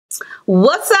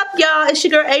What's up, y'all? It's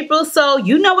your girl April. So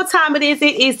you know what time it is.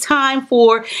 It is time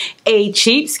for a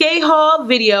cheapskate haul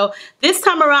video. This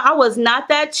time around I was not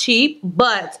that cheap,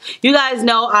 but you guys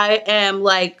know I am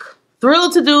like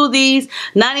thrilled to do these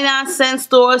 99-cent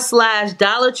store /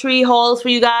 Dollar Tree hauls for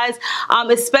you guys.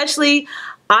 Especially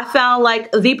I found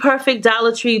like the perfect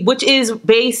Dollar Tree, which is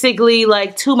basically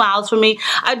like 2 miles from me.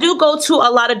 I do go to a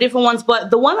lot of different ones,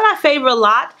 but the one that I favor a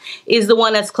lot is the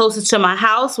one that's closest to my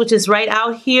house, which is right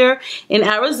out here in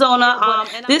Arizona.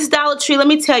 This Dollar Tree, let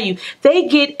me tell you, they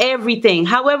get everything.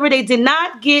 However, they did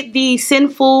not get the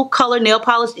Sinful color nail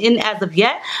polish in as of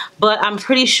yet, but I'm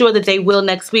pretty sure that they will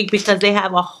next week because they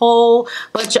have a whole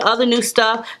bunch of other new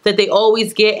stuff that they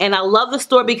always get. And I love the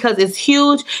store because it's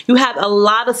huge. You have a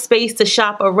lot of space to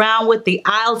shop around with. The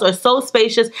aisles are so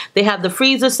spacious. They have the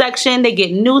freezer section. They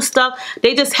get new stuff.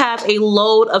 They just have a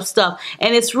load of stuff,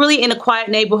 and it's really in a quiet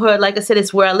neighborhood. Like I said,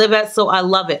 it's where I live at, so I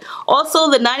love it. Also,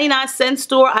 the 99-cent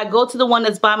store, I go to the one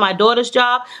that's by my daughter's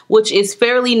job, which is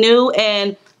fairly new.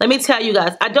 And let me tell you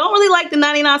guys, I don't really like the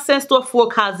 99-cent store for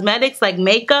cosmetics like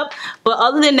makeup, but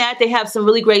other than that, they have some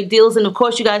really great deals. And of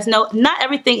course, you guys know not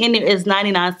everything in there is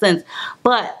 99 cents,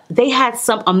 but they had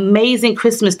some amazing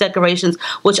Christmas decorations,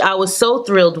 which I was so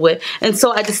thrilled with. And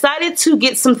so I decided to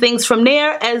get some things from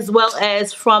there as well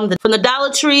as from the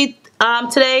Dollar Tree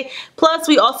today. Plus,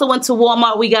 we also went to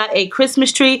Walmart. We got a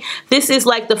Christmas tree. This is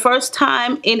like the first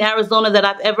time in Arizona that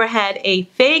I've ever had a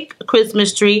fake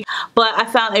Christmas tree, but I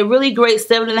found a really great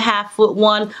 7.5-foot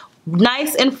one,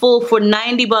 nice and full, for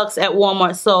 90 bucks at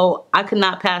Walmart, so I could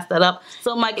not pass that up.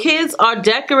 So my kids are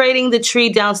decorating the tree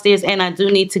downstairs, and I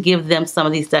do need to give them some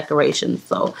of these decorations.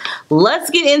 So let's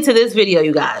get into this video,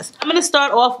 you guys. I'm going to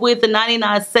start off with the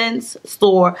 99-cent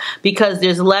store because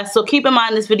there's less, so keep in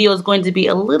mind this video is going to be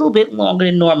a little bit longer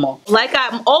than normal. Like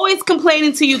I'm always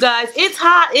complaining to you guys, it's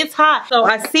hot, it's hot. So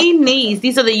I seen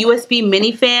these are the USB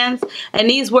mini fans, and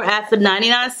these were at the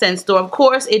 99-cent store. Of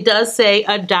course, it does say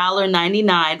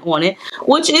 $1.99 on it,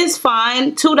 which is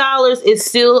fine. $2 is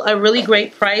still a really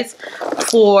great price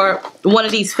for one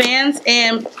of these fans.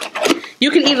 And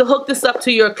you can either hook this up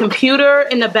to your computer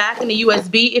in the back in the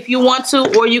USB if you want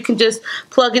to, or you can just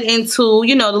plug it into,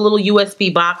 you know, the little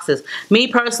USB boxes. Me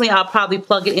personally, I'll probably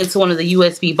plug it into one of the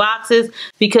USB boxes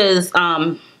because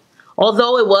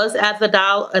although it was at the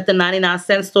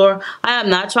 99-cent store, I am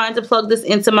not trying to plug this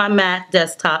into my Mac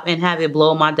desktop and have it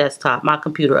blow my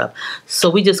computer up.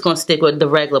 So we just gonna stick with the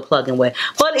regular plug-in way.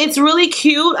 But it's really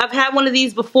cute. I've had one of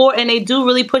these before, and they do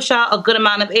really push out a good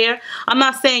amount of air. I'm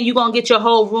not saying you're gonna get your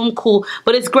whole room cool,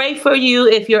 but it's great for you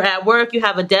if you're at work, you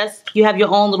have a desk, you have your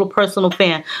own little personal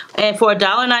fan. And for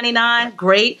 $1.99,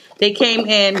 great. They came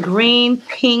in green,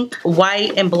 pink,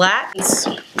 white, and black.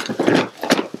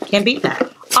 Can't beat that.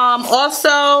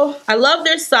 Also, I love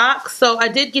their socks, so I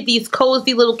did get these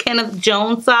cozy little Kenneth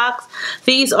Jones socks.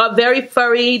 These are very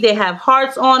furry. They have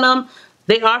hearts on them.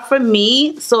 They are for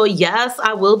me, so yes,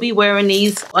 I will be wearing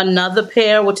these. Another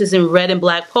pair, which is in red and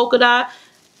black polka dot.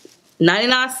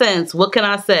 99 cents, what can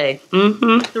I say?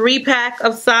 3-pack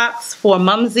of socks for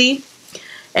Mumsy.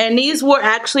 And these were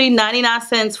actually 99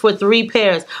 cents for 3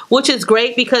 pairs, which is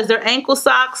great because they're ankle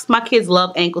socks. My kids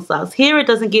love ankle socks. Here it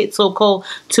doesn't get so cold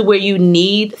to where you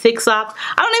need thick socks.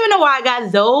 I don't even know why I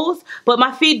got those, but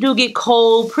my feet do get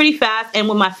cold pretty fast, and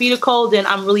when my feet are cold, then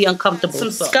I'm really uncomfortable.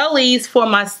 Some Scullies for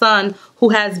my son who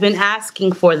has been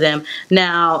asking for them.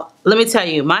 Now, let me tell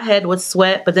you, my head would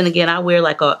sweat, but then again, I wear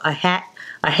like a hat,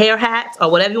 a hair hat,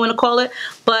 or whatever you want to call it.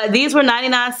 But these were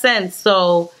 99 cents,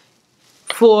 so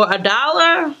for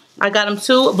 $1, I got them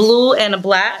 2, blue and a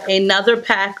black. Another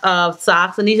pack of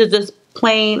socks, and these are just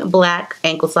plain black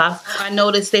ankle socks. I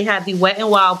noticed they have the Wet n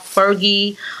Wild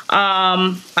Fergie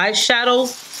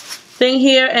eyeshadow thing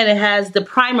here, and it has the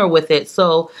primer with it.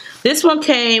 So this one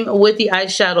came with the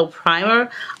eyeshadow primer.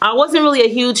 I wasn't really a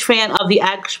huge fan of the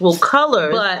actual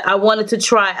color, but I wanted to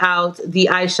try out the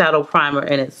eyeshadow primer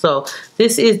in it. So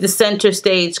this is the Center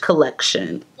Stage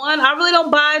collection. One, I really don't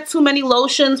buy too many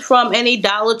lotions from any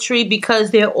Dollar Tree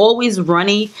because they're always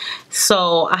runny,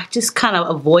 so I just kind of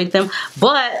avoid them.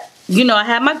 But you know, I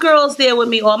had my girls there with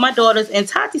me, all my daughters, and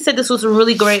Tati said this was a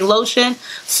really great lotion,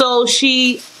 so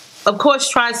she of course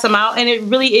tried some out, and it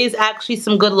really is actually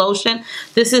some good lotion.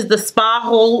 This is the Spa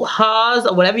Haws,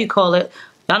 or whatever you call it.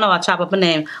 Y'all know I chop up a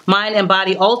name. Mind and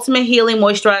Body Ultimate Healing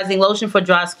Moisturizing Lotion for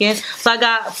Dry Skin. So I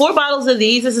got 4 bottles of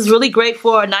these. This is really great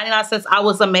for 99 cents. I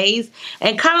was amazed,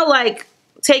 and kind of like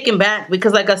taken back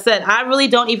because, like I said, I really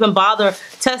don't even bother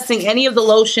testing any of the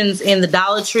lotions in the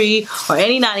Dollar Tree or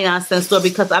any 99-cent store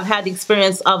because I've had the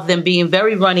experience of them being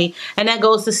very runny, and that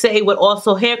goes to say with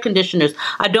also hair conditioners.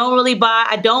 I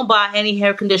don't buy any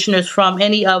hair conditioners from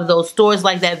any of those stores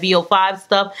like that VO5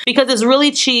 stuff because it's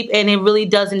really cheap and it really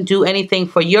doesn't do anything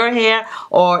for your hair,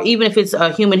 or even if it's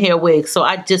a human hair wig. So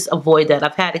I just avoid that.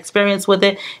 I've had experience with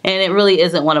it and it really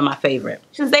isn't one of my favorites.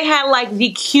 Since they had like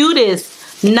the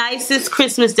cutest, nicest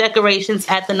Christmas decorations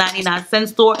at the 99-cent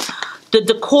store. The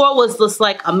decor was just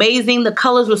like amazing. The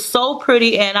colors were so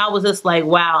pretty and I was just like,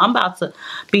 wow, I'm about to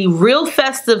be real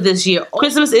festive this year.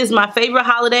 Christmas is my favorite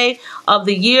holiday of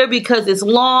the year because it's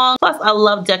long. Plus, I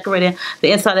love decorating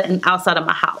the inside and outside of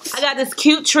my house. I got this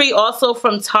cute tree also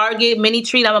from Target, mini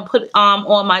tree that I'm gonna put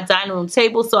on my dining room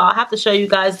table, so I'll have to show you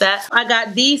guys that. I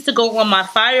got these to go on my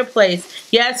fireplace.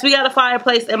 Yes, we got a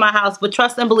fireplace in my house, but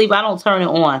trust and believe I don't turn it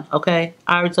on, okay?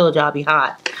 I already told you I'll be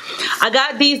hot. I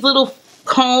got these little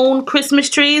cone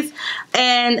Christmas trees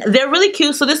and they're really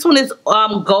cute. So this one is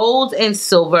gold and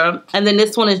silver, and then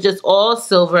this one is just all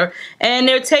silver, and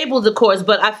they're table decors,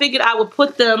 but I figured I would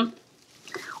put them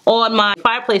on my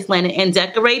fireplace lantern and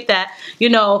decorate that. You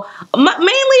know, mainly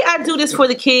I do this for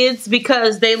the kids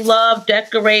because they love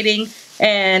decorating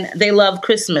and they love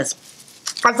Christmas.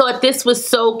 I thought this was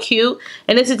so cute,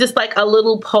 and this is just like a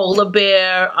little polar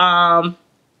bear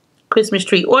Christmas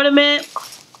tree ornament.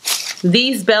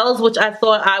 These bells, which I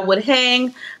thought I would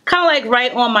hang kind of like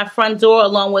right on my front door,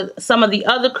 along with some of the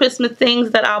other Christmas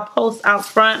things that I'll post out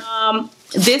front.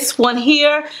 This one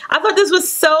here, I thought this was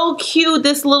so cute.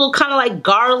 This little kind of like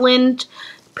garland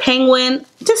penguin,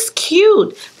 just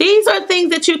cute. These are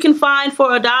things that you can find for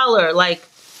 $1. Like,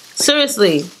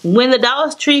 seriously, when the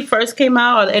Dollar Tree first came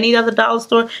out or any other dollar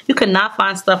store, you could not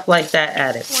find stuff like that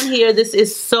at it. This one here, this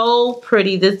is so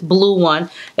pretty, this blue one.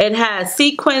 It has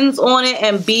sequins on it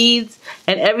and beads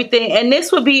and everything. And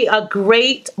this would be a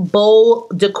great bowl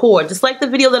decor. Just like the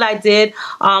video that I did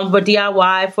for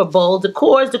DIY for bowl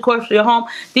decors, decor for your home.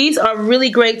 These are really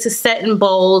great to set in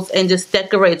bowls and just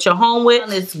decorate your home with.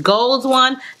 And this gold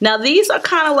one. Now these are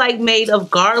kind of like made of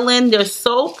garland. They're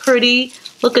so pretty.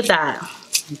 Look at that.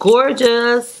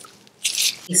 Gorgeous.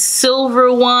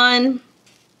 Silver one.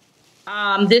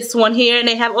 This one here, and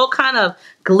they have all kind of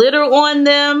glitter on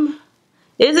them.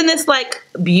 Isn't this like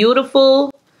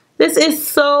beautiful? This is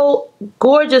so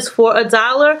gorgeous for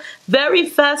 $1. Very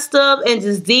festive and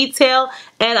just detailed.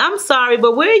 And I'm sorry,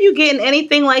 but where are you getting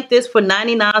anything like this for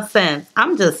 99 cents?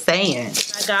 I'm just saying.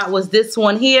 What I got was this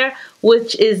one here,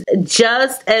 which is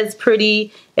just as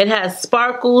pretty. It has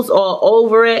sparkles all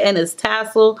over it and it's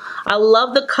tassel. I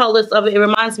love the colors of it. It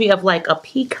reminds me of like a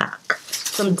peacock.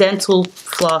 Some dental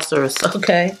flossers,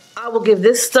 okay? I will give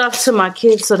this stuff to my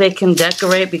kids so they can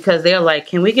decorate because they're like,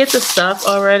 can we get the stuff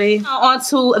already? Now on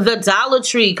to the Dollar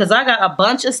Tree because I got a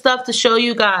bunch of stuff to show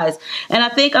you guys. And I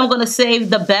think I'm going to save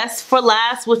the best for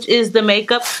last, which is the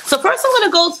makeup. So first I'm going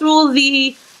to go through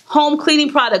the home cleaning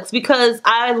products because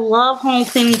I love home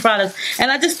cleaning products,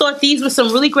 and I just thought these were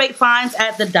some really great finds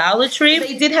at the Dollar Tree.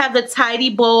 They did have the Tidy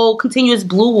Bowl continuous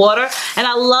blue water, and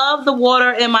I love the water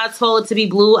in my toilet to be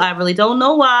blue. I really don't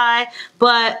know why,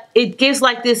 but it gives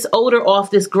like this odor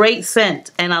off, this great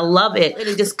scent, and I love it.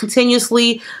 It just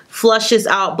continuously flushes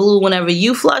out blue whenever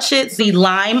you flush it. The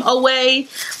Lime Away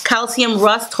Calcium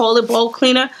Rust Toilet Bowl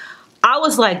Cleaner. I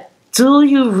was like, do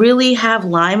you really have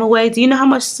Lime Away? Do you know how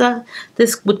much stuff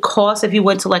this would cost if you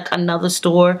went to like another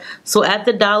store? So at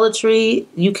the Dollar Tree,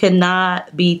 you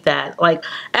cannot beat that. Like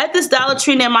at this Dollar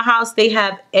Tree near my house, they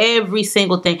have every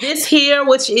single thing. This here,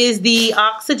 which is the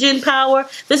Oxygen Power,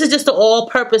 this is just an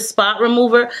all-purpose spot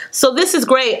remover. So this is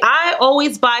great. I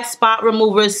always buy spot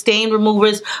removers, stain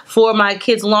removers for my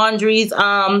kids' laundries,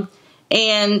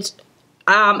 and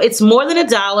it's more than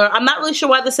 $1. I'm not really sure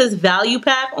why this says value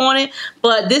pack on it,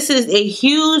 but this is a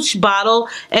huge bottle,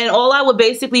 and all I would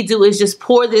basically do is just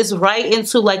pour this right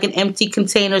into like an empty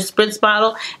container spritz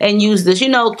bottle and use this. You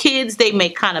know, kids, they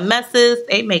make kind of messes.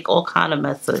 They make all kind of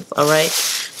messes, all right?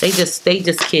 They just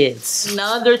kids.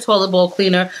 Another toilet bowl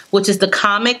cleaner, which is the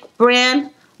Comic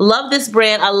brand. Love this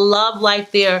brand. I love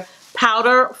like their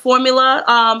powder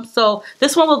formula. So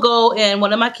this one will go in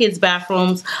one of my kids'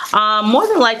 bathrooms. More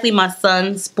than likely my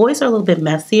son's. Boys are a little bit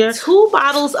messier. 2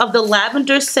 bottles of the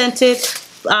lavender scented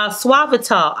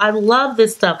Suavital. I love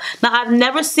this stuff. Now I've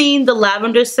never seen the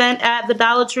lavender scent at the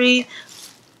Dollar Tree.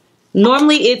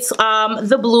 Normally it's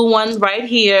the blue one right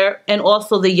here and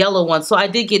also the yellow one. So I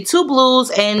did get 2 blues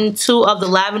and 2 of the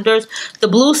lavenders. The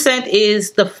blue scent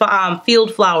is the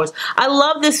Field Flowers. I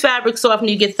love this fabric so often.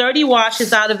 You get 30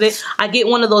 washes out of it. I get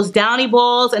one of those Downy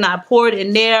balls and I pour it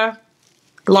in there.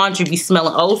 Laundry be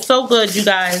smelling oh so good, you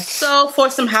guys. So for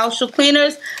some household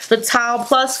cleaners, the Tile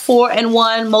Plus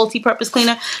 4-in-1 multi-purpose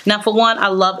cleaner. Now for one, I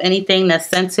love anything that's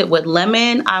scented with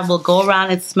lemon. I will go around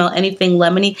and smell anything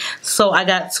lemony. So I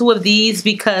got 2 of these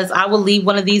because I will leave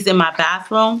one of these in my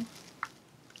bathroom.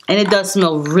 And it does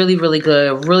smell really, really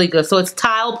good. Really good. So it's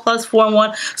Tile Plus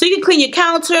 4-in-1. So you can clean your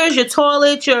counters, your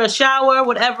toilet, your shower,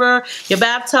 whatever, your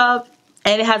bathtub.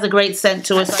 And it has a great scent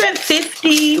to it. So I spent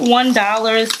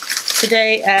 $51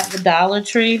 today at the Dollar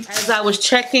Tree. As I was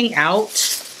checking out,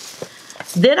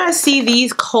 then I see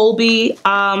these Colby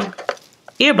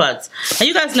earbuds. And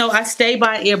you guys know I stay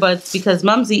buying earbuds because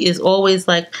Mumsy is always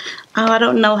like, oh, I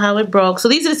don't know how it broke. So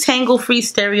these are the tangle-free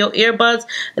stereo earbuds.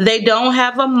 They don't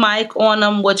have a mic on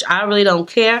them, which I really don't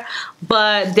care.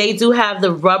 But they do have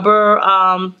the rubber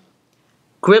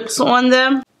grips on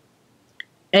them.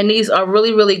 And these are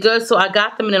really, really good. So I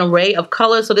got them in an array of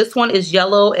colors. So this one is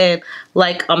yellow and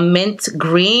like a mint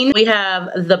green. We have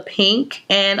the pink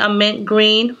and a mint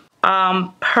green,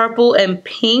 purple and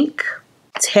pink,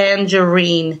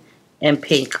 tangerine and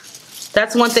pink.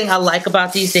 That's one thing I like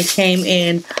about these. They came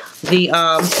in the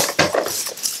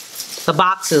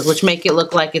boxes, which make it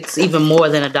look like it's even more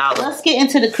than $1. Let's get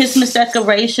into the Christmas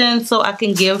decorations so I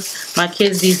can give my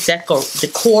kids these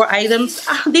decor items.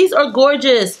 These are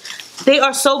gorgeous. They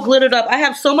are so glittered up. I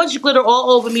have so much glitter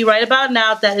all over me right about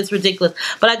now that it's ridiculous.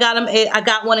 But I got them. I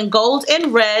got one in gold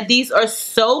and red. These are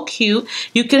so cute.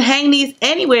 You can hang these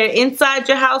anywhere inside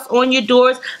your house, on your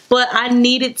doors. But I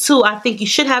needed 2. I think you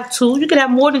should have 2. You can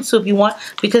have more than 2 if you want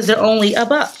because they're only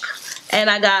 $1. And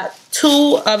I got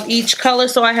 2 of each color.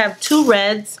 So I have 2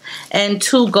 reds and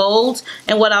 2 golds.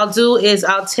 And what I'll do is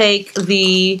I'll take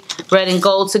the red and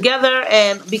gold together.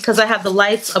 And because I have the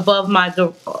lights above my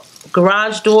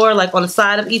garage door, like on the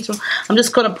side of each one, I'm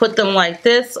just going to put them like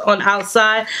this on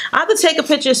outside. I have to take a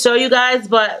picture to show you guys,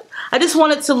 but I just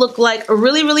want it to look like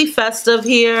really, really festive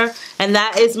here. And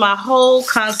that is my whole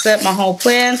concept, my whole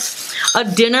plan. A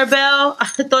dinner bell. I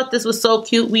thought this was so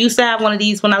cute. We used to have one of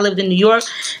these when I lived in New York.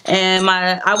 And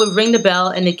I would ring the bell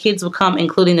and the kids would come,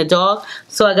 including the dog.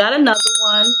 So I got another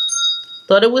one.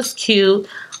 Thought it was cute.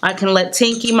 I can let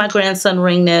Tinky, my grandson,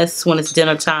 ring this when it's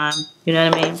dinner time. You know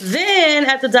what I mean? Then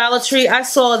at the Dollar Tree, I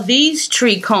saw these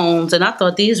tree cones, and I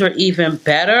thought these were even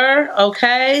better,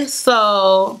 okay?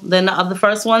 So, than the other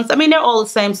first ones. I mean, they're all the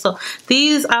same. So,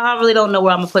 these, I really don't know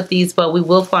where I'm going to put these, but we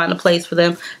will find a place for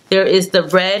them. There is the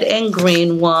red and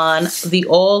green one, the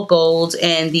all gold,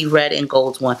 and the red and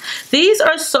gold one. These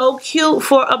are so cute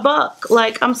for $1.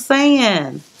 Like I'm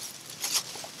saying.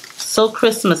 So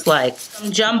Christmas-like.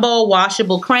 Some jumbo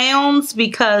washable crayons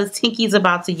because Tinky's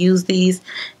about to use these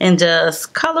and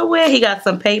just colorware. He got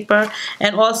some paper.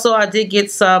 And also I did get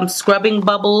some scrubbing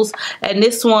bubbles. And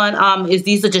this one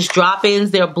these are just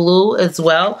drop-ins. They're blue as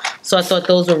well. So I thought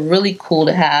those are really cool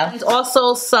to have. And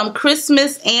also some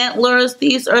Christmas antlers.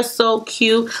 These are so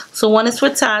cute. So one is for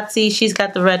Tati. She's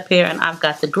got the red pair and I've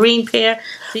got the green pair.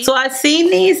 So I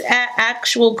seen these at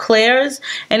actual Claire's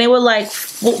and they were like,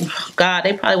 oh God,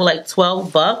 they probably were like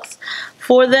 $12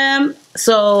 for them.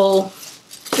 So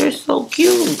they're so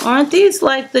cute. Aren't these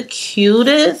like the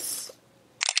cutest?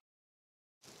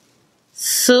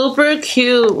 Super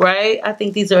cute, right? I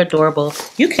think these are adorable.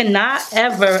 You cannot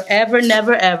ever, ever,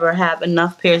 never, ever have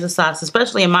enough pairs of socks,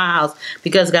 especially in my house,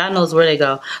 because God knows where they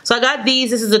go. So I got these.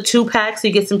 This is a 2-pack, so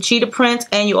you get some cheetah prints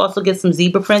and you also get some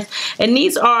zebra prints. And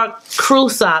these are crew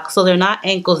socks, so they're not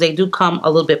ankles. They do come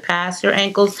a little bit past your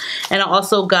ankles. And I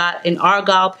also got an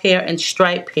argyle pair and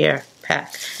stripe pair.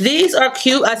 Pack. These are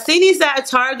cute. I seen these at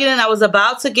Target and I was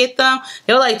about to get them.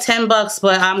 They were like $10,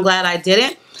 but I'm glad I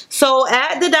didn't. So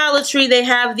at the Dollar Tree, they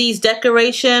have these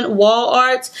decoration wall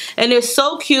arts, and they're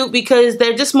so cute because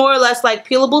they're just more or less like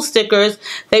peelable stickers.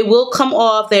 They will come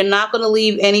off. They're not going to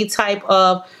leave any type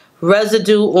of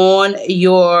residue on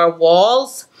your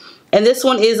walls. And this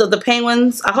one is of the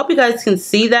penguins. I hope you guys can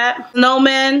see that.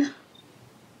 Snowman,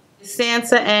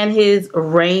 Santa, and his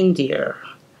reindeer.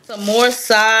 Some more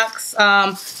socks.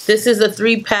 This is a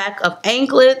 3-pack of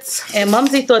anklets. And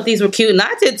Mumsy thought these were cute. And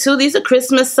I did too. These are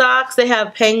Christmas socks. They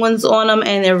have penguins on them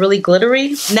and they're really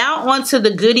glittery. Now on to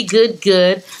the goody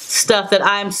good stuff that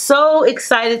I'm so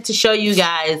excited to show you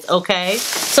guys, okay?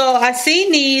 So I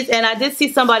seen these and I did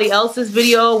see somebody else's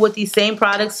video with these same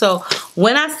products. So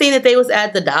when I seen that they was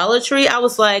at the Dollar Tree, I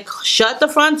was like, shut the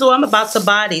front door. I'm about to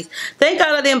buy these. Thank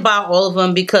God I didn't buy all of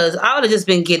them because I would have just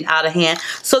been getting out of hand.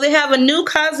 So they have a new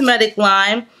cosmetic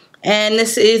line. And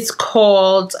this is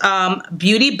called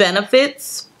Beauty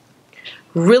Benefits.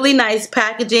 Really nice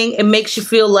packaging. It makes you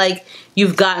feel like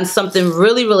you've gotten something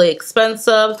really, really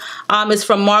expensive. It's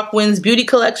from Mark Wynn's Beauty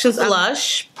Collections.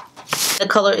 Lush. The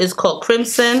color is called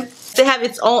Crimson. It has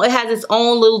its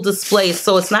own little display,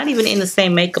 so it's not even in the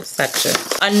same makeup section.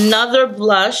 Another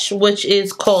blush, which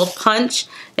is called Punch,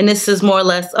 and this is more or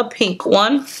less a pink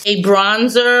one. A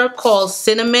bronzer called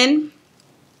Cinnamon.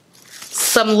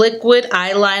 Some liquid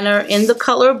eyeliner in the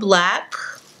color Black.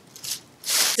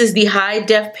 This is the High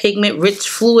Def Pigment Rich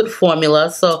Fluid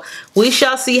formula, so we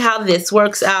shall see how this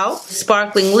works out.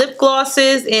 Sparkling lip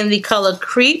glosses in the color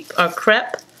Crepe or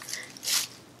Crepe.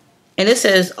 And this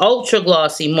says Ultra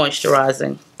Glossy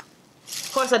Moisturizing.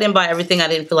 Of course, I didn't buy everything. I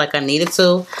didn't feel like I needed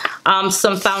to.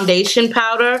 Some foundation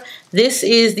powder. This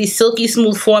is the Silky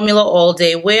Smooth Formula All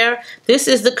Day Wear. This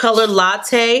is the color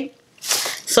Latte.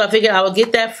 So I figured I would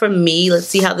get that for me. Let's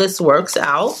see how this works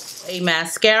out. A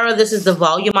mascara. This is the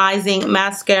Volumizing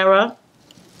Mascara.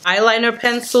 Eyeliner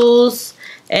pencils.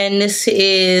 And this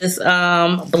is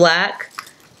black.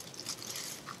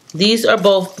 These are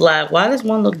both black. Why does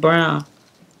one look brown?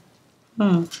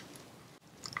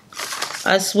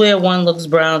 I swear one looks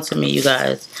brown to me, you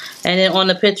guys. And then on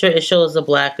the picture, it shows the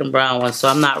black and brown one, so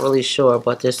I'm not really sure,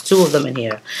 but there's two of them in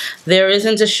here. There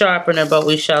isn't a sharpener, but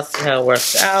we shall see how it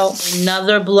works out.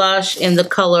 Another blush in the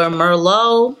color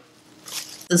Merlot.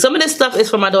 Some of this stuff is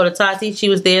for my daughter Tati. She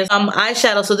was there.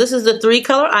 Eyeshadow. So this is the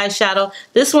 3-color eyeshadow.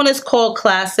 This one is called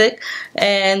Classic.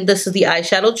 And this is the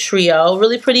eyeshadow trio.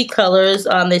 Really pretty colors.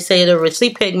 They say they're richly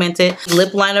pigmented.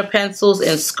 Lip liner pencils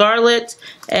in Scarlet.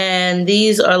 And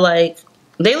these are like,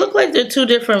 they look like they're two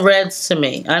different reds to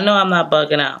me. I know I'm not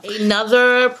bugging out.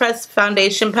 Another pressed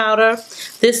foundation powder.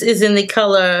 This is in the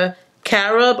color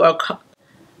Carob or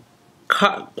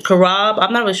Carab.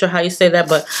 I'm not really sure how you say that,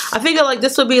 but I figure like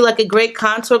this would be like a great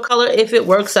contour color if it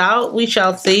works out. We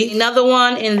shall see. Another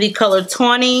one in the color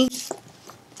Tawny.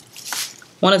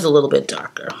 One is a little bit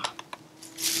darker.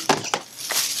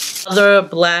 Another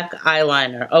black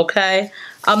eyeliner, okay?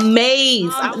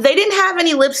 Amaze. They didn't have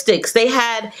any lipsticks. They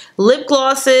had lip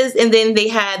glosses, and then they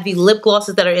had the lip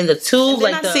glosses that are in the tube.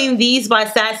 Like I've seen these by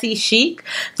Sassy Chic.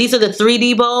 These are the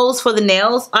 3D bows for the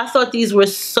nails. I thought these were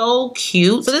so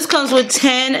cute. So this comes with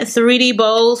 10 3D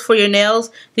bows for your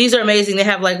nails. These are amazing. They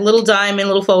have like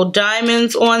little fold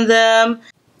diamonds on them.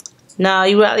 Now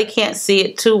you really can't see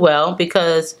it too well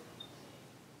because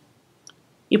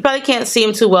you probably can't see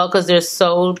them too well because they're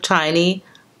so tiny.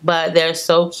 But they're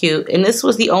so cute. And this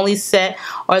was the only set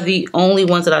or the only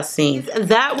ones that I've seen.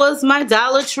 That was my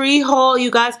Dollar Tree haul,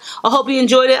 you guys. I hope you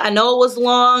enjoyed it. I know it was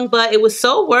long, but it was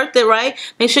so worth it, right?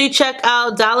 Make sure you check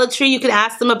out Dollar Tree. You can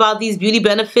ask them about these beauty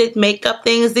benefit makeup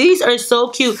things. These are so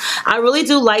cute. I really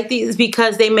do like these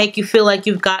because they make you feel like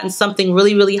you've gotten something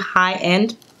really, really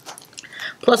high-end.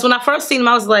 Plus, when I first seen them,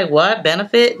 I was like, what?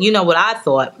 Benefit? You know what I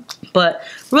thought. But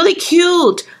really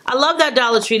cute. I love that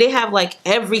Dollar Tree. They have like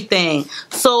everything.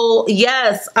 So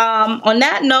yes, on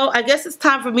that note, I guess it's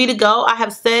time for me to go. I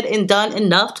have said and done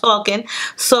enough talking.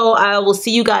 So I will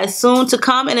see you guys soon to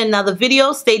come in another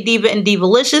video. Stay diva and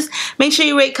divalicious. Make sure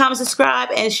you rate, comment, subscribe,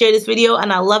 and share this video.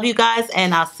 And I love you guys,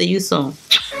 and I'll see you soon.